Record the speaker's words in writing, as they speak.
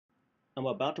I'm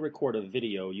about to record a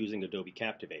video using Adobe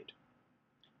Captivate.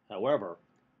 However,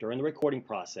 during the recording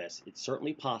process, it's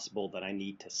certainly possible that I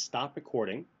need to stop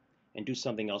recording and do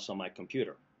something else on my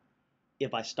computer.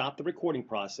 If I stop the recording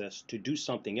process to do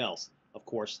something else, of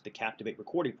course, the Captivate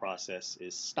recording process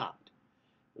is stopped.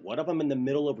 What if I'm in the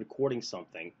middle of recording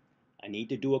something, I need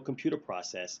to do a computer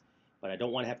process, but I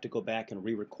don't want to have to go back and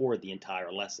re-record the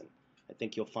entire lesson? I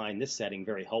think you'll find this setting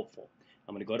very helpful.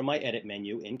 I'm going to go to my Edit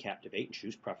menu in Captivate and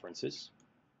choose Preferences.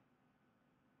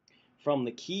 From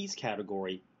the Keys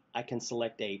category, I can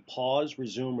select a Pause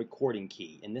Resume Recording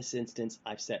key. In this instance,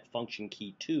 I've set Function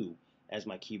Key 2 as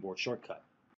my keyboard shortcut.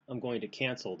 I'm going to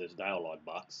cancel this dialog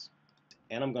box,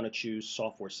 and I'm going to choose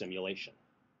Software Simulation.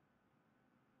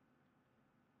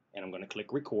 And I'm going to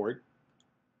click Record.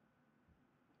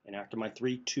 And after my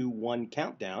 3, 2, 1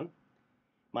 countdown,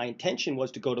 my intention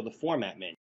was to go to the Format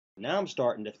menu. Now I'm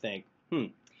starting to think,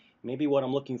 maybe what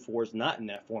I'm looking for is not in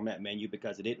that Format menu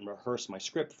because I didn't rehearse my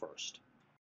script first.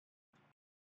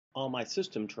 On my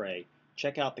system tray,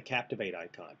 check out the Captivate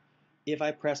icon. If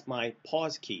I press my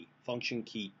pause key, Function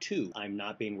Key 2, I'm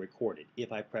not being recorded.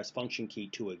 If I press Function Key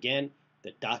 2 again,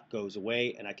 the dot goes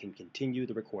away and I can continue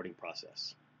the recording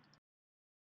process.